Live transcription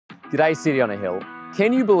G'day City on a Hill.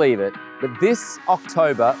 Can you believe it? But this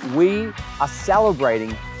October, we are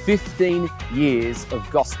celebrating 15 years of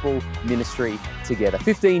gospel ministry together.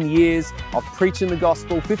 15 years of preaching the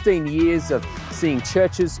gospel, 15 years of seeing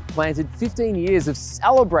churches planted, 15 years of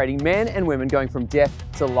celebrating men and women going from death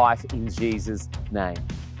to life in Jesus' name.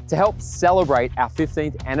 To help celebrate our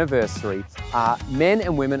 15th anniversary, men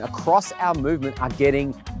and women across our movement are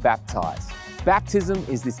getting baptized. Baptism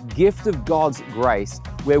is this gift of God's grace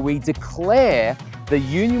where we declare the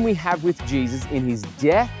union we have with Jesus in His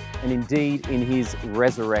death and indeed in His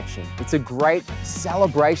resurrection. It's a great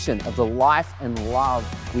celebration of the life and love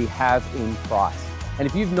we have in Christ. And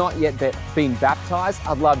if you've not yet been baptized,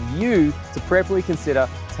 I'd love you to prayerfully consider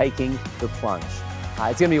taking the plunge.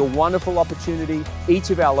 It's going to be a wonderful opportunity. Each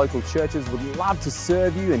of our local churches would love to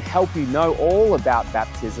serve you and help you know all about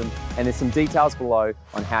baptism. And there's some details below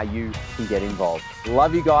on how you can get involved.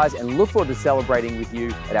 Love you guys and look forward to celebrating with you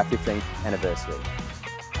at our 15th anniversary.